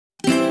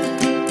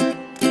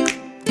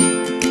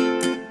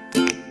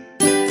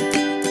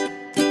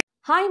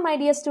Hi my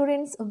dear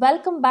students,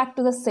 welcome back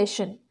to the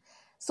session.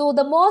 So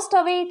the most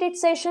awaited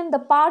session, the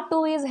part 2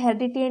 is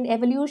heredity and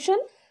evolution.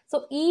 So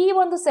ಈ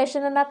ಒಂದು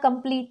session ಅನ್ನ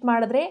complete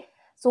ಮಾಡಿದ್ರೆ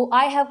so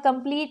I have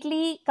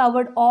completely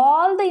covered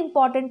all the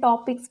important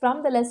topics from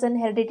the lesson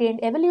heredity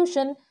and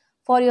evolution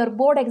for your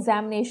board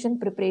examination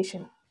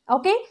preparation.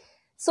 Okay?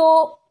 So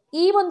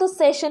ಈ ಒಂದು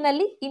session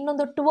ಅಲ್ಲಿ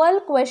ಇನ್ನೊಂದು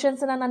 12 questions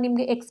ಅನ್ನ ನಾನು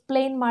ನಿಮಗೆ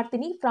explain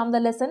ಮಾಡ್ತೀನಿ from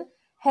the lesson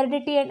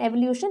heredity and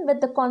evolution with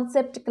the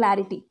concept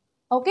clarity.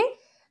 Okay?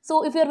 So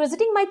if you are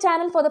visiting my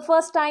channel for the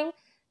first time,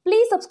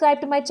 please subscribe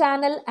to my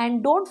channel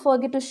and don't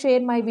forget to share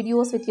my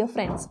videos with your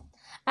friends.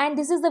 And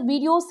this is the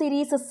video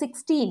series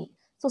 16.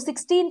 So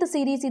 16th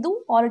series idu.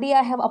 Already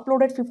I have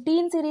uploaded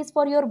 15 series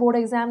for your board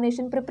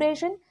examination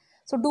preparation.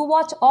 So do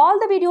watch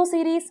all the video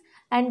series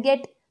and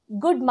get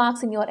good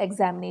marks in your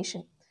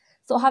examination.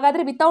 So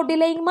however, without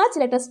delaying much,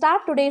 let us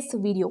start today's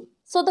video.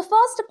 So the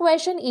first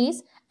question is,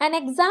 an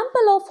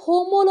example of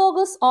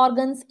homologous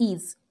organs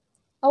is,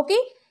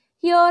 okay?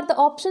 Here the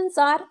options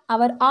are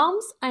our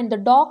arms and the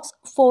dog's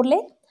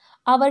foreleg,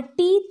 our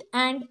teeth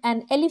and an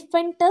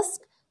elephant tusk,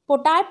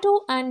 potato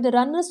and the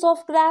runners of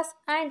grass,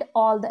 and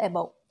all the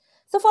above.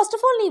 So first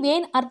of all,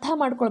 ನೀವೇನು ಅರ್ಥ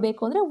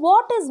ಮಾಡ್ಕೊಳ್ಬೇಕು ಅಂದರೆ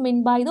what is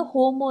mean by the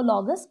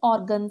homologous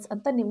organs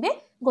ಅಂತ ನಿಮಗೆ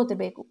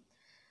ಗೊತ್ತಿರಬೇಕು.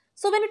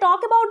 So when you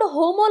talk about the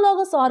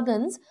homologous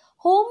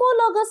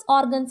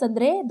organs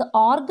ಅಂದರೆ the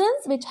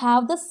organs which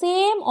have the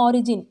same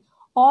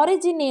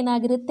origin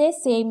ಏನಾಗಿರುತ್ತೆ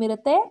same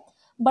ಇರುತ್ತೆ,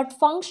 ಬಟ್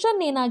ಫಂಕ್ಷನ್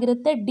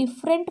ಏನಾಗಿರುತ್ತೆ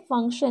ಡಿಫ್ರೆಂಟ್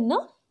ಫಂಕ್ಷನ್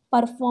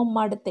ಪರ್ಫಾರ್ಮ್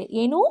ಮಾಡುತ್ತೆ.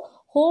 ಏನು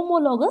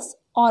homologous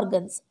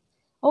organs.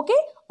 Okay,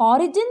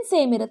 origin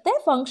same ಇರುತ್ತೆ,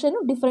 ಫಂಕ್ಷನ್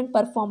ಡಿಫ್ರೆಂಟ್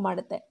ಪರ್ಫಾರ್ಮ್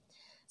ಮಾಡುತ್ತೆ.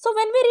 So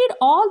when we read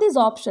all these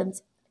options,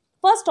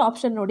 first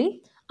option ನೋಡಿ,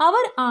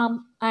 hour arm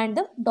and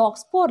the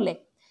dogs four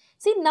leg.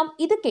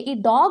 ಇದಕ್ಕೆ ಈ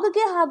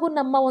ಡಾಗ್ಗೆ ಹಾಗೂ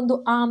ನಮ್ಮ ಒಂದು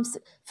ಆರ್ಮ್ಸ್,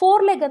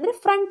 ಫೋರ್ ಲೆಗ್ ಅಂದರೆ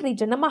ಫ್ರಂಟ್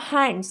ರೀಜನ್, ನಮ್ಮ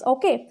ಹ್ಯಾಂಡ್ಸ್.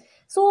 ಓಕೆ,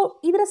 ಸೊ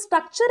ಇದರ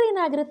ಸ್ಟ್ರಕ್ಚರ್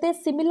ಏನಾಗಿರುತ್ತೆ,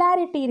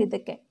 ಸಿಮಿಲಾರಿಟಿ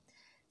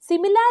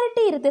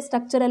ಇರುತ್ತೆ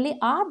ಸ್ಟ್ರಕ್ಚರಲ್ಲಿ.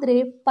 ಆದರೆ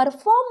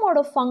ಪರ್ಫಾರ್ಮ್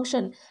ಮಾಡೋ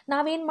ಫಂಕ್ಷನ್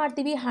ನಾವೇನು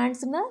ಮಾಡ್ತೀವಿ,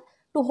 ಹ್ಯಾಂಡ್ಸನ್ನ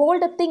to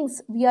hold a things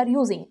we are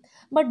using,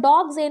 but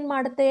dogs ಏನು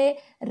ಮಾಡುತ್ತೆ,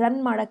 ರನ್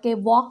ಮಾಡೋಕ್ಕೆ,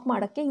 ವಾಕ್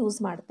ಮಾಡೋಕ್ಕೆ ಯೂಸ್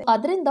ಮಾಡುತ್ತೆ.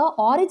 ಅದರಿಂದ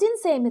ಆರಿಜಿನ್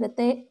ಸೇಮ್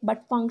ಇರುತ್ತೆ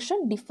ಬಟ್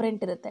ಫಂಕ್ಷನ್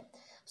ಡಿಫ್ರೆಂಟ್ ಇರುತ್ತೆ.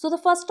 So the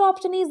first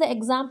option is the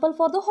example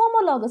for the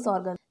homologous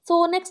organ. So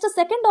next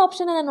second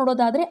option ಅನ್ನು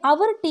ನೋಡೋದಾದ್ರೆ,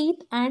 hour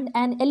teeth and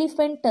on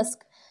elephant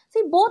Tusk.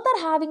 Both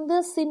are having the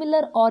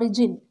similar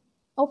origin.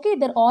 Okay,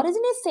 their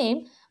origin is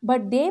same,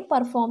 but they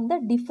perform the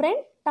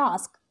different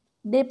task.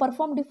 They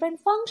perform different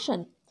function.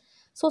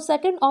 So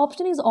second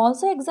option is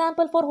also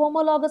example for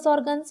homologous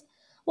organs.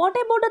 What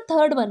about the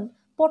third one?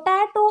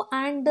 Potato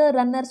and the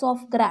runners of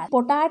grass.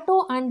 Potato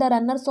and the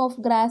runners of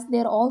grass,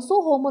 they are also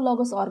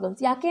homologous organs.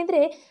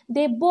 Yakendre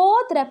they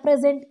both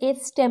represent a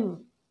stem.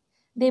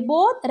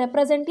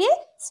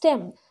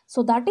 So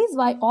that is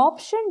why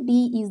option D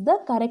is the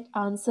correct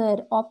answer.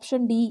 Option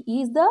D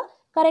is the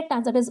correct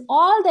answer. It is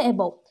all the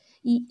above.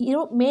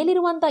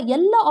 ಮೇಲಿರುವಂಥ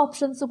ಎಲ್ಲ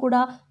options ಕೂಡ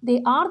they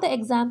are the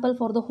example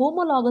for the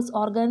homologous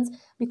organs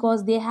because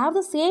they have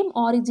the same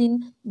origin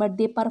but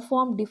they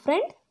perform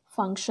different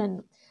function.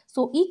 So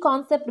ಈ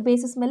concept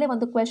basis ಮೇಲೆ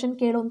ಒಂದು question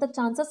ಕೇಳುವಂಥ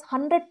chances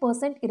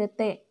 100%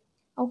 ಇರುತ್ತೆ.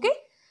 Okay,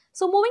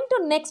 so moving to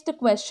next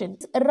question.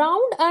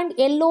 Round and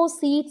yellow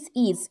seeds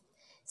is.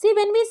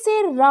 When we say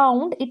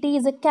round, it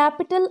is a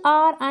capital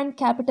R and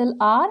capital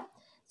R.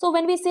 So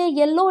when we say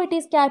yellow, it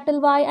is capital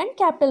Y and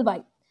capital Y.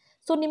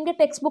 So ನಿಮಗೆ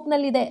text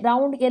ಬುಕ್ನಲ್ಲಿದೆ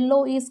round yellow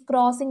is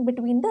crossing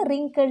between the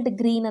wrinkled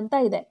green ಅಂತ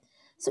ಇದೆ.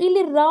 So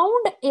ಇಲ್ಲಿ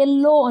round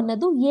yellow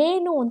ಅನ್ನೋದು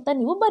ಏನು ಅಂತ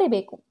ನೀವು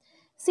ಬರಿಬೇಕು.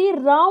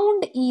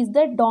 Round is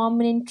the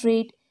dominant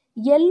trait,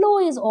 yellow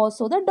is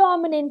also the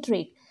dominant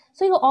trait.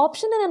 So ಈಗ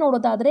ಆಪ್ಷನ್ ಅನ್ನು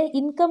ನೋಡೋದಾದ್ರೆ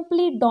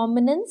incomplete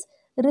dominance,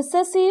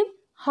 recessive,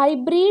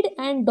 hybrid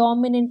and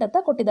dominant ಅಂತ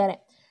ಕೊಟ್ಟಿದ್ದಾರೆ.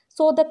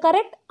 So the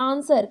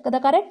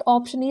correct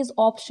option is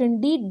option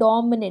D,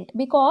 dominant,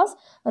 because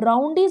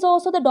round is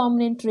also the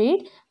dominant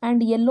trait and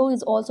yellow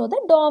is also the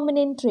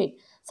dominant trait.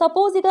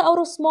 Suppose ಈಗ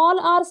ಅವರು small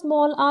r,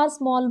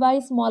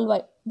 small y,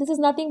 this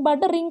is nothing but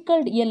the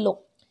wrinkled yellow.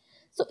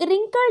 So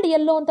wrinkled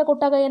yellow ಅಂತ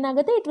ಕೊಟ್ಟಾಗ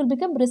ಏನಾಗುತ್ತೆ, it will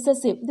become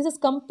recessive. This is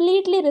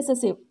completely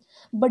recessive,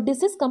 but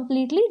this is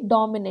completely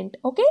dominant.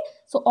 Okay,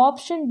 so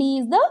option D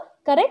is the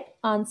correct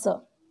answer.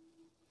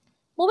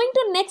 Moving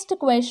to next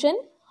question.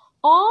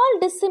 All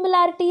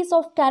dissimilarities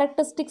of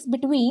characteristics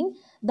between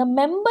the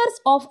members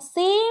of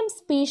same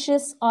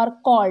species are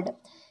called.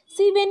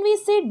 When we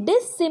say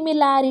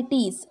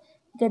dissimilarities,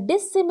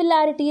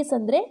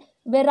 ಅಂದರೆ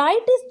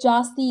varieties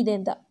ಜಾಸ್ತಿ ಇದೆ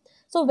ಅಂತ.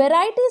 So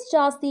varieties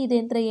ಜಾಸ್ತಿ ಇದೆ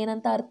ಅಂದರೆ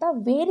ಏನಂತ ಅರ್ಥ,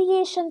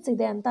 variations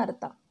ಇದೆ ಅಂತ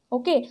ಅರ್ಥ.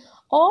 Okay,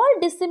 all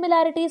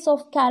ಡಿಸ್ಸಿಮಿಲಾರಿಟೀಸ್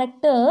of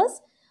characters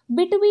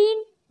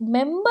between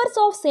members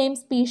of same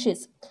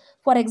species.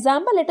 For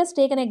example, let us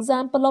take an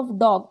example of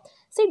dog.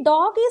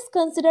 Dog is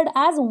considered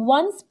as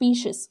one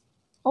species.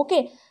 Okay,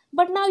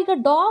 but now ಈಗ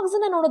dogs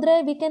ಅನ್ನು ನೋಡಿದ್ರೆ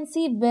we can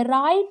see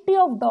variety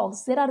of dogs.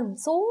 There are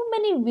so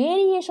many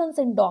variations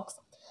in dogs.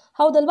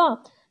 ಹೌದಲ್ವಾ?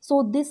 So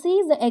this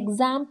is the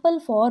example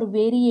for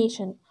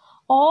variation.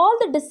 All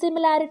the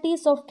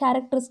dissimilarities of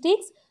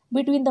characteristics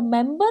between the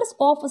members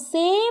of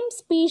same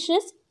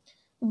species,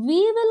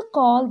 we will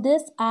call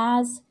this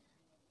as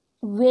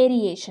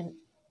variation.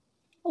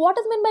 What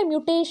is meant by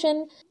mutation?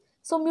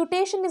 So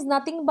mutation is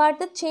nothing but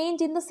the change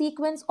in the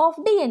sequence of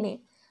DNA.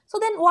 So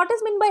then what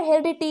is meant by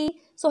heredity?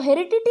 So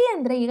heredity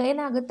andre ಈಗ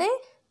ಏನಾಗುತ್ತೆ,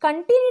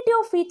 continuity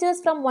of features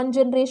from one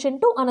generation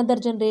to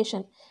another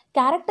generation.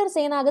 Characters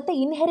ಏನಾಗುತ್ತೆ,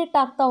 inherit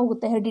ಆಗ್ತಾ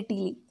ಹೋಗುತ್ತೆ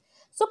ಹೆರಿಡಿಟಿಲಿ.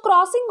 So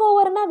crossing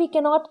ಓವರ್ನ we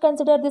cannot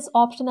consider this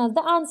option as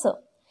the answer.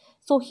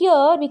 So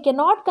here we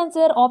cannot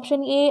consider option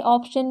A,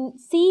 option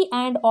C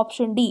and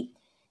option D.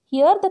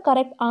 Here the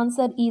correct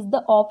answer is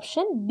the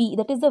option B,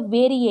 that is the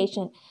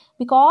variation,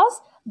 because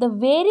the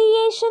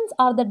variations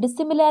are the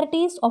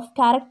dissimilarities of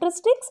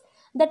characteristics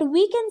that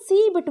we can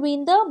see between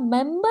the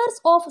members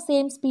of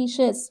same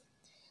species.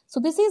 So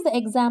this is the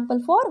example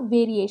for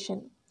variation.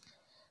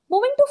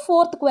 Moving to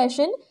fourth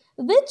question,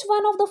 which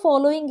one of the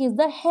following is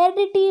the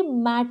heredity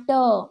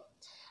matter?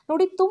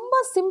 ನೋಡಿ ತುಂಬ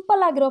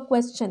simple ಆಗಿರೋ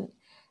question.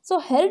 So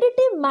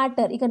heredity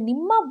matter, ಈಗ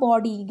ನಿಮ್ಮ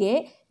ಬಾಡಿಗೆ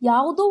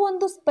ಯಾವುದೋ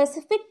ಒಂದು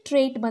specific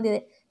trait ಬಂದಿದೆ.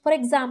 For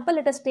example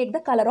let us take the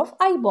colour of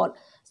eyeball.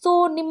 So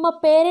ನಿಮ್ಮ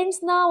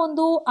ಪೇರೆಂಟ್ಸ್ನ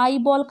ಒಂದು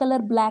ಐಬಾಲ್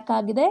ಕಲರ್ ಬ್ಲ್ಯಾಕ್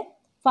ಆಗಿದೆ,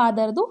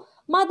 ಫಾದರ್ದು,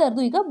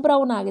 ಮದರ್ದು ಈಗ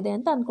ಬ್ರೌನ್ ಆಗಿದೆ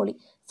ಅಂತ ಅಂದ್ಕೊಳ್ಳಿ.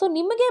 ಸೊ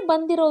ನಿಮಗೆ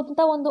ಬಂದಿರೋಂಥ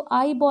ಒಂದು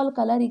ಐಬಾಲ್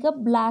ಕಲರ್ ಈಗ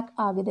ಬ್ಲ್ಯಾಕ್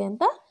ಆಗಿದೆ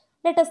ಅಂತ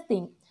ಲೆಟ್ ಅಸ್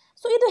ಥಿಂಕ್.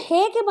 ಸೊ ಇದು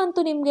ಹೇಗೆ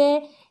ಬಂತು ನಿಮಗೆ?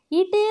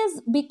 It is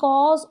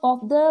because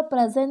of the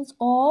presence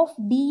of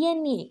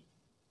DNA.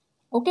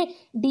 Okay,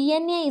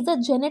 DNA is a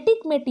genetic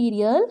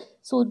material.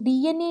 So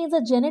DNA is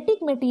a genetic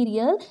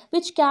material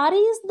which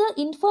carries the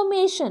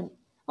information.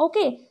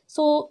 Okay,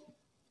 so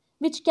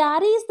which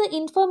carries the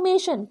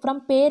information from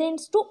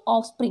parents to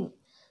offspring.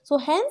 So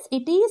hence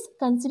it is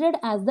considered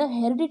as the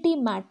heredity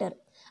matter.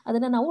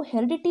 Adanna ನಾವು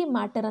heredity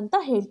matter ಅಂತ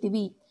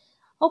ಹೇಳ್ತೀವಿ.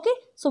 Okay,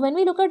 so when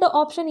we look at the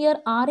option here,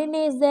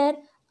 RNA is there.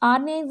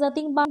 RNA is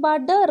nothing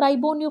but the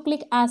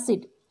ribonucleic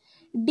acid.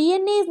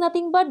 DNA is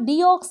nothing but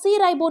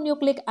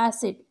deoxyribonucleic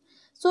acid.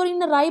 So in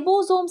the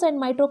ribosomes and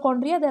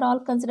mitochondria, they are all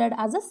considered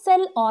as a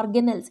cell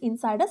organelles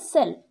inside a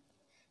cell.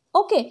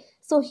 Okay,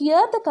 so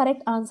here the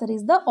correct answer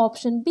is the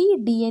option B,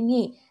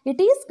 DNA. It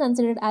is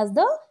considered as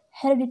the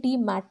heredity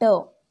matter.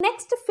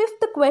 Next,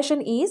 fifth question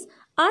is,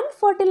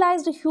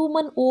 unfertilized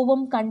human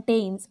ovum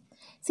contains.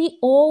 See,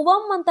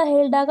 ovum anta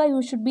heldaga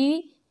you should be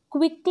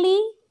quickly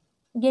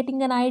getting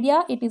an idea.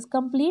 It is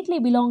completely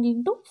belonging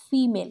to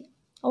female.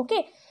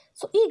 Okay.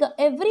 So ಈಗ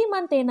every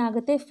month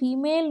ಏನಾಗುತ್ತೆ,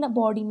 ಫೀಮೇಲ್ನ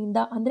ಬಾಡಿನಿಂದ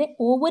ಅಂದರೆ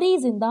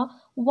ಓವರೀಸಿಂದ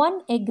 1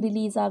 egg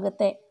release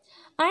ಆಗುತ್ತೆ.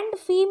 And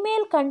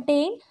female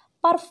contain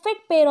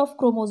perfect pair of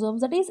chromosomes,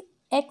 that is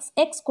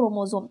XX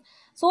chromosome.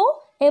 So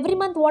every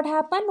month what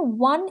happen,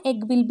 1 egg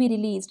will be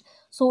released.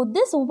 So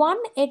this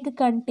 1 egg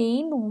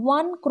contain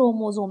 1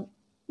 chromosome,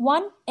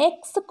 1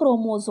 X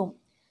chromosome.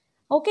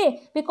 Okay,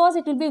 because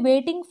it will be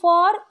waiting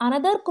for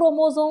another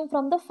chromosome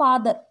from the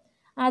father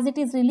as it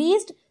is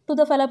released to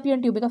the fallopian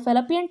tube. ಈಗ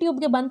fallopian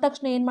ಟ್ಯೂಬ್ಗೆ ಬಂದ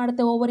ತಕ್ಷಣ ಏನು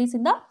ಮಾಡುತ್ತೆ,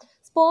 ಓವರೀಸಿಂದ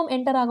sperm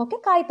enter ಆಗೋಕ್ಕೆ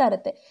ಕಾಯ್ತಾ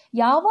ಇರುತ್ತೆ.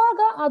 ಯಾವಾಗ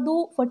ಅದು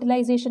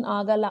ಫರ್ಟಿಲೈಸೇಷನ್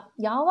ಆಗಲ್ಲ,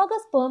 ಯಾವಾಗ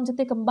ಸ್ಪರ್ಮ್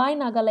ಜೊತೆ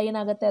ಕಂಬೈನ್ ಆಗಲ್ಲ,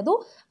 ಏನಾಗುತ್ತೆ, ಅದು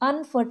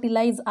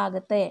ಅನ್ಫರ್ಟಿಲೈಸ್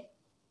ಆಗುತ್ತೆ.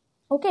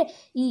 ಓಕೆ,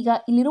 ಈಗ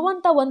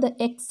ಇಲ್ಲಿರುವಂಥ ಒಂದು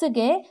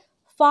ಎಕ್ಸ್ಗೆ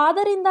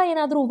ಫಾದರಿಂದ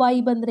ಏನಾದರೂ ವೈ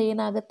ಬಂದರೆ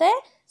ಏನಾಗುತ್ತೆ,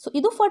 ಸೊ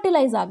ಇದು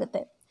ಫರ್ಟಿಲೈಸ್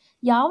ಆಗುತ್ತೆ.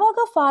 ಯಾವಾಗ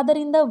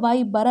ಫಾದರಿಂದ ವೈ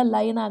ಬರಲ್ಲ,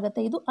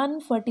 ಏನಾಗುತ್ತೆ, ಇದು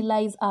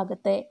ಅನ್ಫರ್ಟಿಲೈಸ್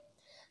ಆಗುತ್ತೆ.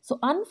 ಸೊ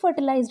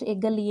ಅನ್ಫರ್ಟಿಲೈಸ್ಡ್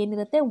ಎಗ್ಗಲ್ಲಿ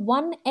ಏನಿರುತ್ತೆ,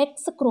 1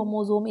 X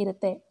ಕ್ರೋಮೋಸೋಮ್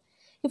ಇರುತ್ತೆ.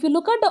 If you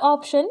look at the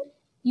option,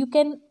 you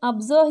can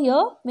observe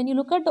here, when you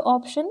look at the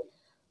option,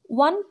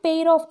 1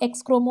 pair of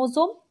X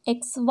chromosome,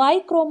 XY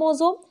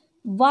chromosome,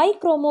 Y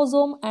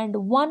chromosome and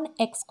 1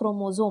 X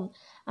chromosome.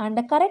 And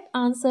the correct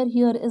answer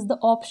here is the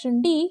option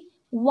D,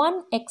 1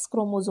 X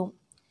chromosome.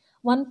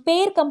 1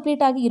 pair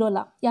complete ಆಗಿ ಇರೋಲ್ಲ.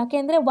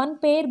 ಯಾಕೆಂದರೆ 1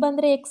 pair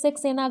ಬಂದರೆ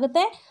XX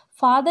ಏನಾಗುತ್ತೆ,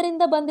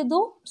 ಫಾದರಿಂದ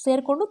ಬಂದಿದ್ದು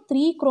ಸೇರಿಕೊಂಡು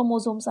 3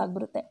 chromosomes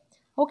ಆಗಿಬಿಡುತ್ತೆ.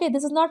 Okay,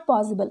 this is not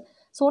possible.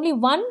 So only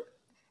 1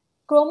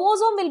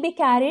 chromosome will be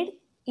carried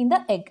in the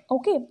egg.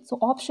 Okay, so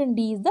option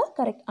D is the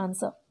correct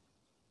answer.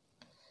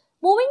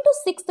 Moving to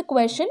sixth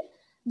question,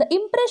 the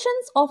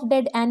impressions of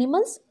dead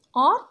animals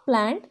or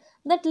plant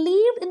that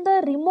lived in the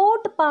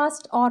remote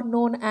past are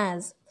known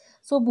as.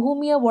 So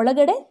ಭೂಮಿಯ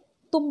ಒಳಗಡೆ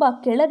ತುಂಬ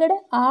ಕೆಳಗಡೆ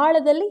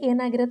ಆಳದಲ್ಲಿ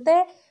ಏನಾಗಿರುತ್ತೆ,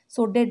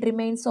 so dead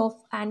remains of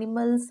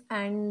animals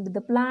and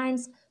the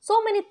plants, so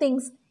many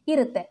things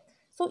ಇರುತ್ತೆ.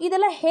 So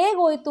ಇದೆಲ್ಲ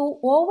ಹೇಗೋಯಿತು,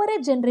 over A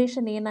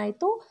generation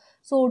ಏನಾಯಿತು,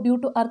 so due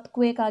to earth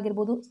quake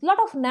ಆಗಿರ್ಬೋದು,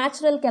 ಲಾಟ್ ಆಫ್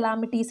ನ್ಯಾಚುರಲ್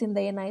ಕೆಲಾಮಿಟೀಸಿಂದ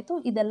ಏನಾಯಿತು,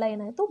 ಇದೆಲ್ಲ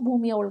ಏನಾಯಿತು,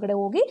 ಭೂಮಿಯ ಒಳಗಡೆ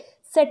ಹೋಗಿ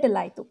ಸೆಟಲ್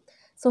ಆಯಿತು.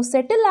 ಸೊ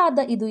ಸೆಟಲ್ ಆದ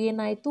ಇದು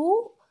ಏನಾಯಿತು,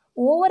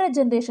 ಓವರ್ ಎ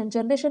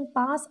ಜನ್ರೇಷನ್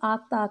ಪಾಸ್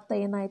ಆಗ್ತಾ ಆಗ್ತಾ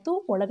ಏನಾಯಿತು,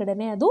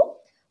 ಒಳಗಡೆನೆ ಅದು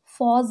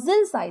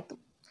ಫಾಸಿಲ್ಸ್ ಆಯಿತು.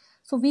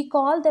 So we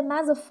call them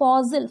as a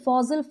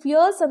fossil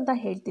fierce ಅಂತ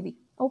ಹೇಳ್ತೀವಿ.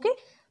 Okay,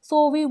 so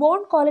we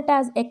won't call it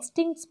as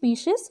extinct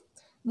species,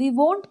 we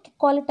won't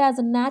call it as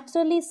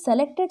naturally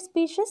selected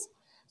species.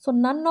 So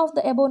none of the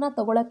ಎಬೋನ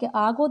ತಗೊಳ್ಳೋಕ್ಕೆ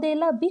ಆಗೋದೇ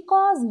ಇಲ್ಲ,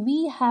 because we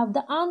have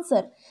the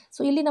answer. So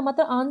ಇಲ್ಲಿ ನಮ್ಮ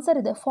ಹತ್ರ answer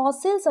ಇದೆ,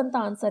 fossils ಅಂತ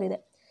answer ಇದೆ.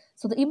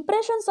 So the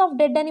impressions of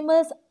dead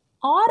animals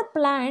are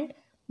plant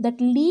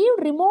that leave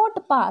remote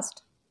past,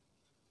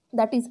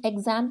 that is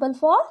example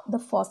for the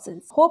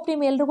fossils. Hope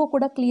ನಿಮ್ಮೆಲ್ರಿಗೂ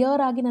ಕೂಡ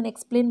ಕ್ಲಿಯರ್ ಆಗಿ ನಾನು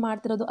ಎಕ್ಸ್ಪ್ಲೇನ್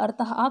ಮಾಡ್ತಿರೋದು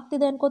ಅರ್ಥ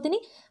ಆಗ್ತಿದೆ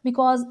ಅನ್ಕೋತೀನಿ.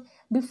 Because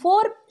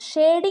before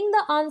shading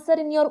the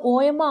answer in your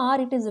OMR,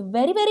 it is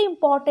very very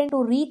important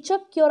to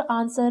recheck your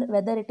answer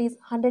whether it is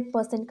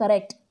 100%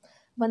 correct.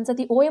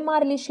 ಒಂದ್ಸತಿ OMR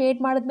ಅಲ್ಲಿ ಶೇಡ್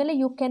ಮಾಡಿದ್ಮೇಲೆ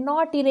you can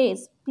not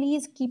erase.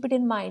 Please keep it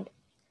in mind.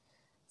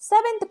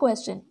 7th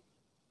question.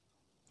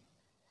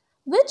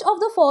 Which of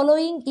the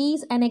following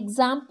is an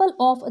example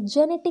of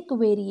genetic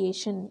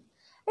variation?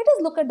 Let us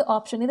look at the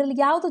option. ಇದರಲ್ಲಿ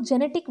ಯಾವುದು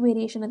genetic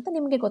variation ಅಂತ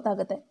ನಿಮಗೆ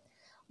ಗೊತ್ತಾಗುತ್ತೆ.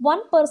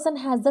 One person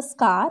has the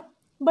scar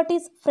but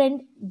his friend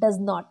does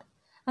not.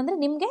 ಅಂದರೆ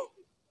ನಿಮಗೆ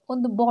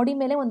ಒಂದು body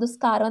ಮೇಲೆ ಒಂದು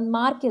ಸ್ಕಾರ್, ಒಂದು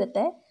ಮಾರ್ಕ್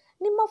ಇರುತ್ತೆ,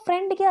 ನಿಮ್ಮ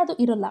ಫ್ರೆಂಡ್ಗೆ ಅದು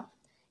ಇರಲ್ಲ.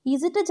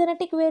 Is it a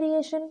genetic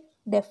variation?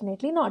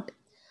 Definitely not.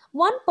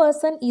 One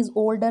person is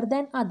older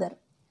than other.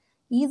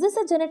 Is this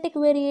a genetic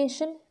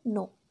variation?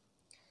 No.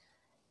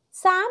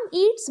 Sam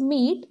eats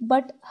meat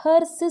but her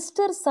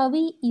sister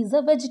Savi is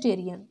a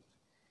vegetarian.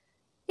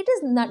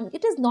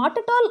 It is not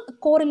at all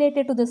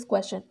correlated to this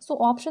question. So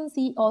option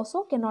C also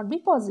cannot be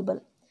possible.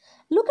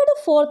 Look at the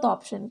 4th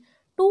option.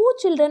 Two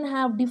children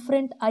have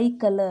different eye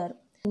color.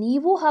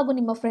 ನೀವು ಹಾಗೂ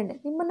ನಿಮ್ಮ friend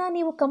ನಿಮ್ಮನ್ನ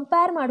ನೀವು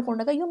compare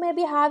ಮಾಡಿಕೊಂಡಾಗ you may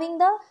be having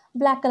the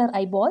black colour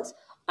eyeballs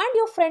and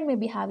your friend may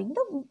be having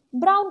the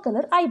brown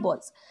color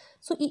eyeballs.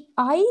 So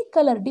eye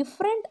color,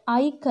 different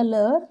eye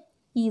color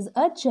is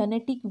a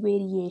genetic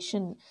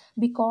variation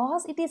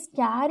because it is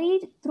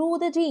carried through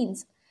the genes.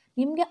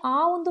 ನಿಮಗೆ ಆ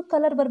ಒಂದು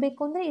colour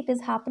ಬರಬೇಕು ಅಂದರೆ it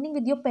is happening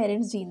with your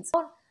parents jeans.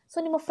 So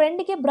ನಿಮ್ಮ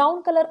ಫ್ರೆಂಡ್ಗೆ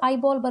brown colour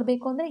eyeball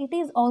ಬರಬೇಕು ಅಂದರೆ it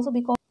is also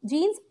because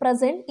genes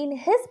present in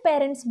his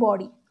parents'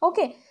 body.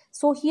 Okay,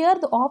 so here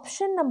the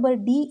option number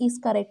D is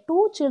correct.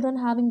 Two children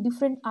having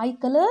different eye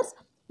colors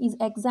is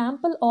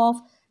example of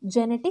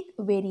genetic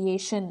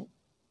variation.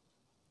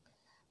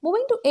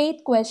 Moving to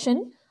 8th question.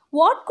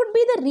 What could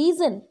be the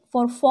reason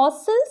for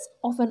fossils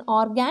of an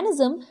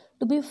organism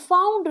to be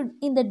found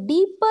in the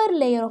deeper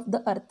layer of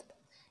the earth?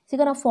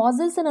 ಈಗ ನಾವು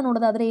ಫಾಸಿಲ್ಸನ್ನು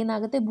ನೋಡೋದಾದರೆ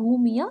ಏನಾಗುತ್ತೆ,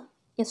 ಭೂಮಿಯ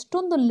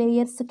ಎಷ್ಟೊಂದು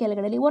layers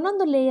ಕೆಳಗಡೆ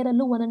ಒಂದೊಂದು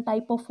ಲೇಯರಲ್ಲೂ ಒಂದೊಂದು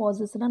type of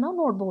ಫಾಸಿಲ್ಸನ್ನು ನಾವು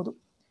ನೋಡ್ಬೋದು.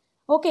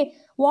 Okay,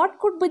 what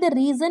could be the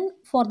reason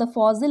for the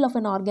fossil of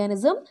an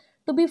organism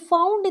to be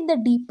found in the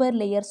deeper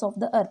layers of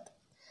the earth?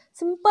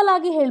 Simple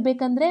ಆಗಿ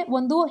ಹೇಳಬೇಕಂದ್ರೆ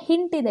ಒಂದು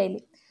ಹಿಂಟ್ ಇದೆ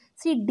ಇಲ್ಲಿ.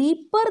 C,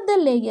 deeper the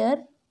layer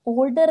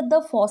older the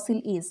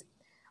fossil is.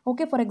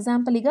 Okay, for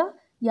example ಈಗ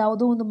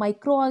ಯಾವುದೋ ಒಂದು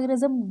micro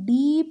organism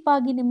deep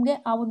ಆಗಿ ನಿಮಗೆ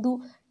ಆ ಒಂದು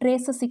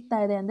ಟ್ರೇಸ್ ಸಿಗ್ತಾ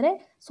ಇದೆ ಅಂದರೆ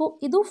ಸೊ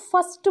ಇದು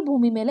ಫಸ್ಟ್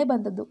ಭೂಮಿ ಮೇಲೆ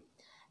ಬಂದದ್ದು.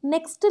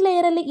 ನೆಕ್ಸ್ಟ್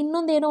ಲೇಯರಲ್ಲಿ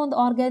ಇನ್ನೊಂದೇನೋ ಒಂದು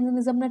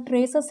ಆರ್ಗ್ಯಾನಿಸಮ್ನ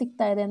ಟ್ರೇಸಸ್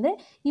ಸಿಗ್ತಾ ಇದೆ ಅಂದರೆ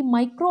ಈ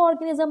ಮೈಕ್ರೋ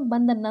ಆರ್ಗ್ಯಾನಿಸಮ್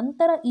ಬಂದ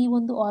ನಂತರ ಈ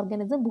ಒಂದು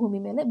ಆರ್ಗ್ಯಾನಿಸಮ್ ಭೂಮಿ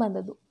ಮೇಲೆ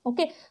ಬಂದದ್ದು.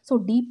 Okay, so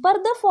deeper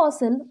the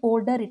fossil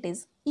older it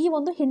is. ಈ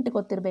ಒಂದು ಹಿಂಟ್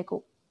ಗೊತ್ತಿರಬೇಕು.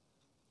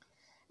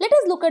 Let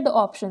us look at the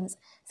options.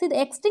 See,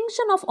 the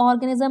extinction of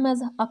organism has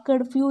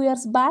occurred few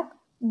years back.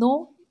 No,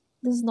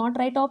 this is not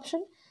right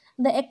option.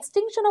 The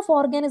extinction of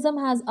organism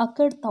has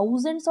occurred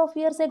thousands of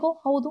years ago.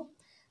 Haudu.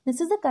 This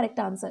is the correct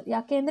answer.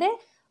 Yakendre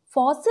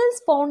fossils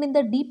found in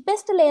the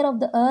deepest layer of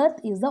the earth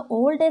is the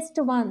oldest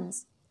ones.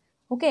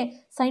 Okay,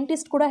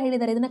 scientists kuda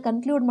helidare idana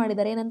conclude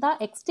madidare enanta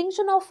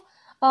extinction of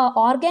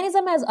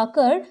organism has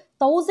occurred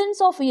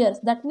thousands of years.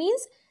 That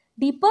means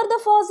deeper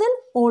the fossil,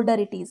 older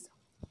it is.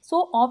 So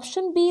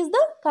option B is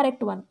the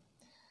correct one.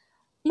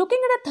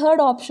 Looking at the third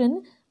option,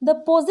 the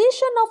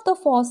position of the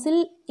fossil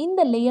in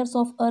the layers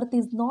of earth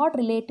is not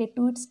related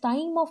to its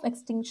time of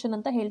extinction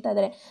ಅಂತ ಹೇಳ್ತಾ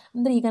ಇದ್ದಾರೆ.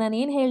 ಅಂದರೆ ಈಗ ನಾನು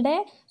ಏನು ಹೇಳಿದೆ,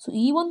 so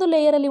ಈ ಒಂದು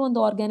ಲೇಯರಲ್ಲಿ ಒಂದು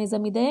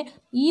ಆರ್ಗ್ಯಾನಿಸಮ್ ಇದೆ,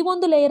 ಈ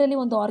ಒಂದು ಲೇಯರಲ್ಲಿ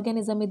ಒಂದು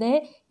ಆರ್ಗ್ಯಾನಿಸಮ್ ಇದೆ,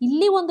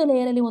 ಇಲ್ಲಿ ಒಂದು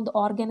ಲೇಯರಲ್ಲಿ ಒಂದು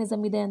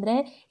ಆರ್ಗ್ಯಾನಿಸಮ್ ಇದೆ ಅಂದರೆ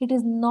it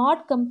is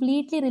not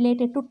completely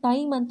related to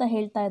time ಅಂತ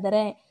ಹೇಳ್ತಾ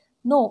ಇದ್ದಾರೆ.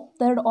 No,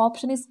 third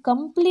option is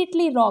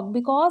completely wrong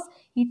because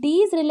it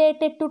is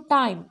related to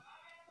time.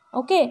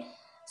 Okay,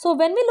 so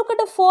when we look at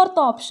the fourth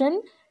option,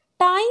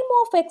 time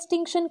of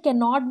extinction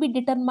cannot be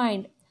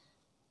determined.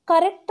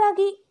 Correct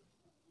ಆಗಿ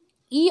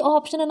ಈ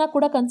ಆಪ್ಷನನ್ನು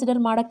ಕೂಡ consider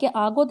ಮಾಡೋಕ್ಕೆ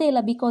ಆಗೋದೇ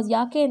ಇಲ್ಲ. Because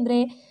ಯಾಕೆ ಅಂದರೆ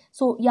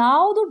ಸೊ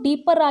ಯಾವುದು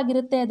deeper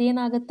ಆಗಿರುತ್ತೆ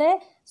ಅದೇನಾಗುತ್ತೆ,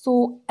 ಸೊ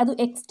ಅದು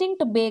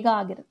ಎಕ್ಸ್ಟಿಂಕ್ಟ್ ಬೇಗ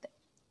ಆಗಿರುತ್ತೆ.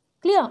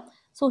 Clear?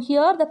 So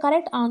here the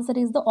correct answer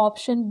is the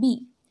option B.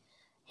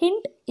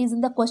 Hint is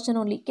in the question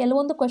only.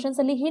 ಕೆಲವೊಂದು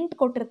ಕ್ವಶನ್ಸಲ್ಲಿ ಹಿಂಟ್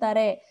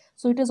ಕೊಟ್ಟಿರ್ತಾರೆ.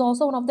 So it is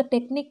also one of the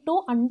technique to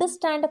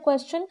understand the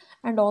question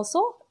and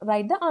also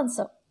right the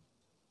answer.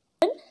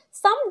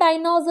 Some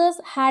dinosaurs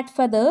had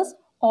feathers,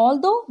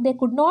 although they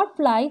could not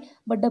fly,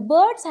 but the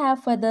birds have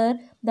feathers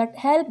that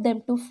help them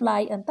to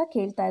fly ಅಂತ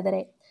ಕೇಳ್ತಾ ಇದ್ದಾರೆ.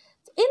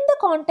 In the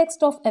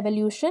context of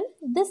evolution,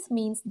 this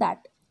means that.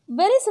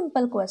 Very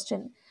simple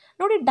question.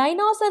 ನೋಡಿ,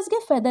 ಡೈನೋಸರ್ಸ್ಗೆ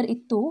feather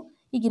ಇತ್ತು,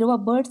 ಈಗಿರುವ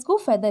ಬರ್ಡ್ಸ್ಗೂ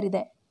feather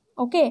ಇದೆ.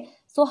 Okay,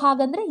 so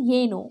ಹಾಗಂದರೆ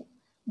ಏನು?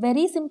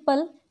 Very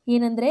simple.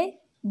 ಏನಂದರೆ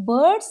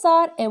birds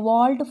are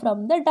evolved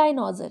from the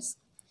dinosaurs.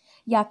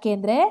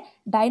 ಯಾಕೆಂದರೆ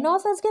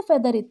ಡೈನೋಸರ್ಸ್ಗೆ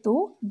ಫೆದರ್ ಇತ್ತು,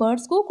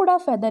 ಬರ್ಡ್ಸ್ಗೂ ಕೂಡ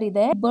ಫೆದರ್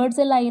ಇದೆ. ಬರ್ಡ್ಸ್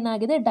ಎಲ್ಲ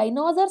ಏನಾಗಿದೆ,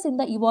 ಡೈನೋಸರ್ಸ್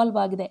ಇಂದ ಇವಾಲ್ವ್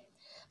ಆಗಿದೆ.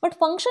 ಬಟ್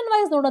ಫಂಕ್ಷನ್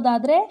ವೈಸ್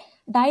ನೋಡೋದಾದರೆ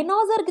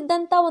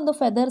ಡೈನೋಸರ್ಗಿದ್ದಂಥ ಒಂದು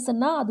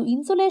ಫೆದರ್ಸನ್ನು ಅದು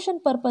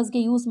ಇನ್ಸುಲೇಷನ್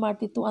ಪರ್ಪಸ್ಗೆ ಯೂಸ್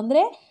ಮಾಡ್ತಿತ್ತು.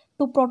 ಅಂದರೆ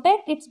to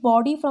protect it's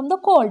body from the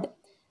cold.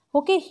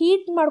 Okay,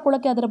 heat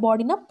ಮಾಡ್ಕೊಳ್ಳೋಕ್ಕೆ ಅದರ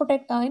ಬಾಡಿನ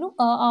ಪ್ರೊಟೆಕ್ಟ್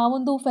ಆ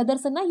ಒಂದು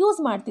ಫೆದರ್ಸನ್ನು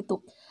ಯೂಸ್ ಮಾಡ್ತಿತ್ತು.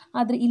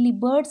 ಆದರೆ ಇಲ್ಲಿ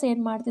ಬರ್ಡ್ಸ್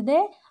ಏನು ಮಾಡ್ತಿದೆ,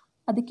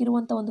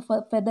 ಅದಕ್ಕಿರುವಂಥ ಒಂದು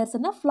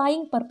ಫೆದರ್ಸನ್ನು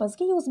ಫ್ಲೈಯಿಂಗ್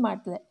ಪರ್ಪಸ್ಗೆ ಯೂಸ್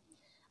ಮಾಡ್ತಿದೆ.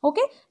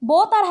 Okay,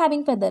 both are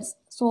having feathers.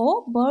 So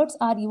birds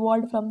are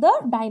evolved from the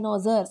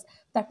dinosaurs.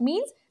 That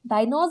means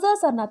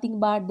dinosaurs are nothing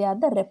but they are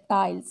the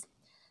reptiles.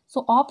 So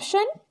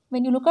option,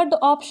 when you look at the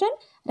option,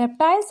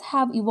 reptiles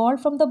have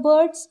evolved from the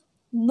birds.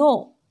 No,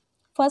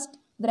 first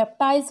the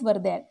reptiles were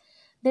there.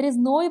 There is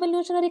no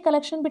evolutionary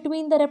connection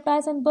between the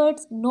reptiles and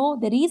birds. No,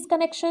 there is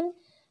connection.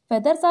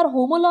 Feathers are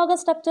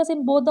homologous structures in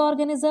both the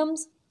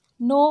organisms.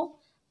 No,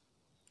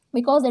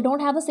 because they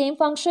don't have the same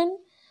function.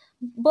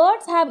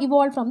 Birds have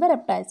evolved from the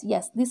reptiles.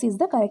 Yes, this is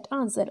the correct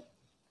answer.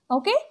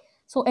 Okay,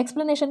 so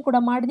explanation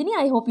kuda madidini.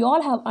 I hope you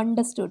all have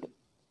understood.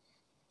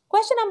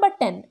 Question number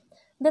 10.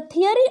 The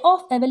theory of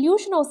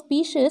evolution of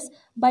species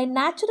by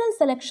natural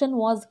selection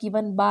was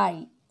given by.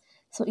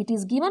 So it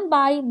is given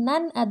by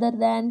none other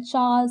than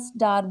Charles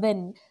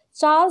Darwin.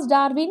 Charles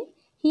Darwin,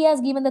 he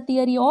has given the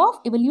theory of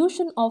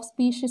evolution of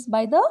species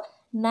by the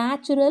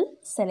natural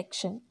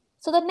selection.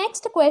 So the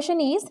next question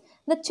is,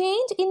 the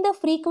change in the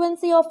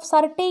frequency of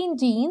certain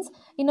genes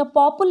in a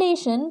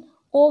population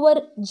over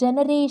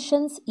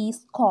generations is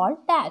called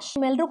dash.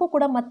 ನಿಮ್ಮೆಲ್ಲರಿಗೂ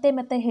ಕೂಡ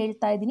ಮತ್ತೆ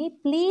ಹೇಳ್ತಾ ಇದ್ದೀನಿ,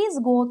 please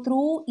go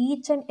through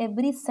each and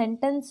every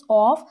sentence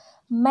of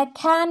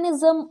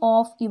mechanism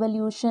of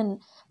evolution.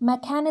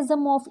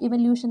 Mechanism of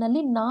evolution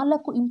ಅಲ್ಲಿ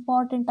 4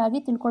 important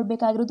ಆಗಿ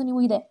ತಿಳ್ಕೊಳ್ಬೇಕಾಗಿರೋದು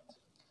ನೀವು ಇದೆ.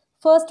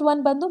 First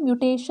one ಬಂದು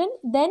mutation,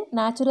 then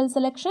natural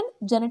selection,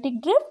 genetic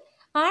drift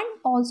and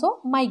also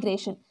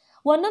migration.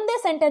 ಒಂದೊಂದೇ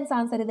ಸೆಂಟೆನ್ಸ್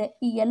ಆನ್ಸರ್ ಇದೆ.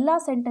 ಈ ಎಲ್ಲ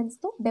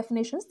ಸೆಂಟೆನ್ಸ್ದು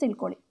ಡೆಫಿನೇಷನ್ಸ್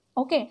ತಿಳ್ಕೊಳ್ಳಿ.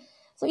 ಓಕೆ,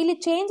 ಸೊ ಇಲ್ಲಿ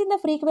change in the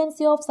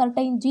frequency of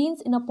certain jeans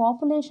in a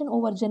population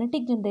over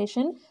genetic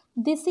generation,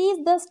 this is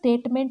the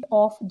statement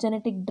of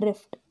genetic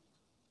drift.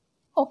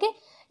 Okay,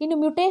 ಇನ್ನು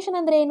mutation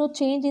ಅಂದರೆ ಏನು?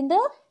 Change in the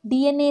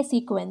DNA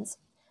sequence.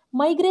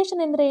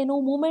 Migration ಅಂದರೆ ಏನು?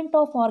 Movement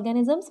of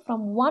organisms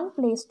from one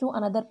place to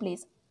another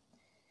place.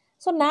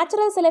 So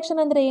natural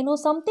selection ಅಂದರೆ ಏನು?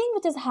 Something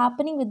which is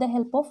happening with the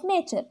help of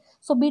nature.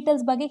 So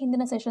beetles ಬಗ್ಗೆ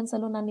ಹಿಂದಿನ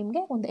ಸೆಷನ್ಸಲ್ಲೂ ನಾನು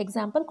ನಿಮಗೆ ಒಂದು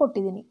ಎಕ್ಸಾಂಪಲ್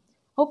ಕೊಟ್ಟಿದ್ದೀನಿ.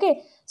 Okay,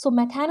 so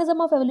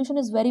mechanism of evolution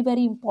is very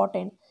very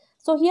important.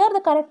 So here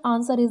the correct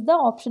answer is the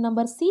option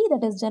number C,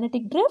 that is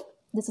genetic drift.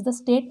 This is the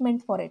statement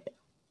for it.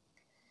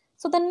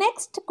 So the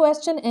next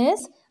question is,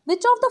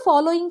 which of the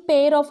following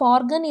pair of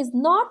organ is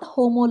not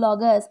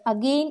homologous?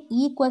 Again,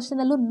 ee question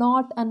allu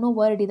not anno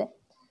word ide.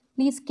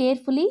 Please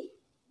carefully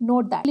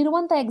note that.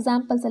 Iliruvanta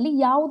examples alli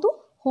yavudu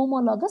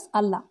homologous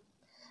alla.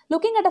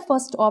 Looking at the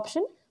first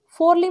option,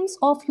 forelimbs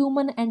of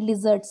human and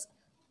lizards.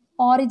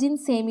 Origin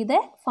same ide,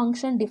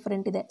 function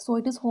different ide. So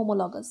it is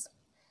homologous.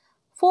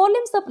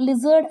 Forelimbs of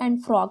lizard and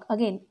frog,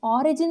 again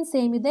origin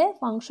same ide,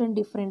 function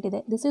different ide.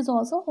 This is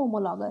also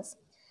homologous.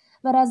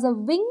 Whereas the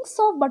wings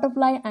of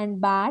butterfly and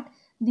bat,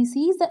 this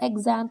is the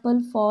example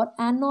for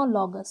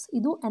analogous.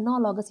 Idu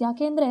analogous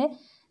yakendre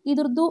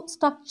idurdu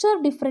structure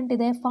different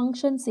ide,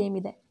 function same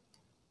ide.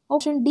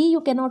 Option D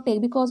you cannot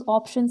take because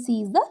option C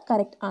is the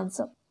correct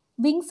answer.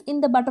 Wings in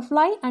the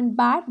butterfly and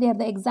bat, they are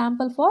the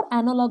example for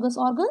analogous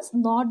organs,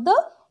 not the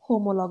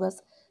homologous.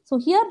 So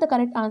here the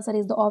correct answer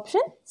is the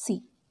option C.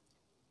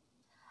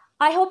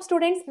 I hope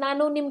students,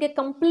 ನಾನು ನಿಮಗೆ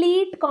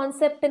complete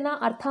ಕಾನ್ಸೆಪ್ಟನ್ನು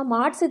ಅರ್ಥ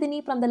ಮಾಡಿಸಿದ್ದೀನಿ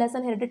from the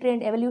lesson heredity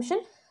and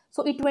evolution.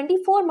 So ಈ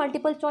 24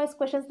 multiple choice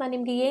questions ನಾನು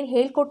ನಿಮಗೆ ಏನು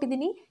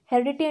ಹೇಳ್ಕೊಟ್ಟಿದ್ದೀನಿ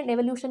heredity and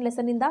evolution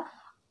ಲೆಸನ್ನಿಂದ,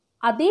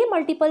 ಅದೇ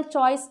multiple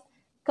choice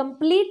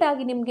complete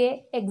ಆಗಿ ನಿಮಗೆ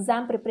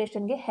ಎಕ್ಸಾಮ್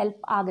ಪ್ರಿಪ್ರೇಷನ್ಗೆ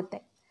ಹೆಲ್ಪ್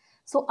ಆಗುತ್ತೆ.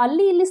 ಸೊ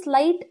ಅಲ್ಲಿ ಇಲ್ಲಿ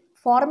ಸ್ಲೈಟ್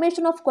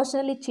ಫಾರ್ಮೇಷನ್ ಆಫ್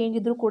ಕ್ವಶನಲ್ಲಿ ಚೇಂಜ್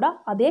ಇದ್ರೂ ಕೂಡ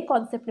ಅದೇ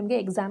ಕಾನ್ಸೆಪ್ಟ್ ನಿಮಗೆ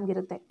ಎಕ್ಸಾಮ್ಗೆ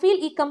ಇರುತ್ತೆ. ಫೀಲ್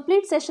ಈ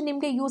ಕಂಪ್ಲೀಟ್ ಸೆಷನ್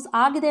ನಿಮಗೆ ಯೂಸ್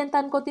ಆಗಿದೆ ಅಂತ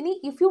ಅನ್ಕೋತೀನಿ.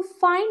 If you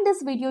find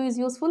this video is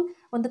useful,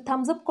 ಒಂದು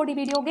ಥಮ್ಸ್ ಅಪ್ ಕೊಡಿ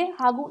ವಿಡಿಯೋಗೆ,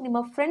 ಹಾಗೂ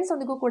ನಿಮ್ಮ ಫ್ರೆಂಡ್ಸ್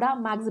ಒಂದಿಗೂ ಕೂಡ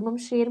ಮ್ಯಾಕ್ಸಿಮಮ್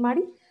ಶೇರ್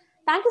ಮಾಡಿ.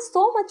 Thank you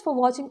so much for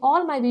watching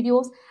all my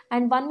videos,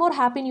 and one more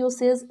happy news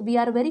is we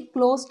are very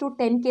close to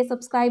 10K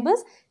subscribers.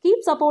 Keep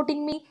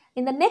supporting me.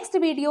 In the next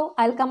video,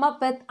 I'll come up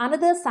with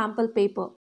another sample paper.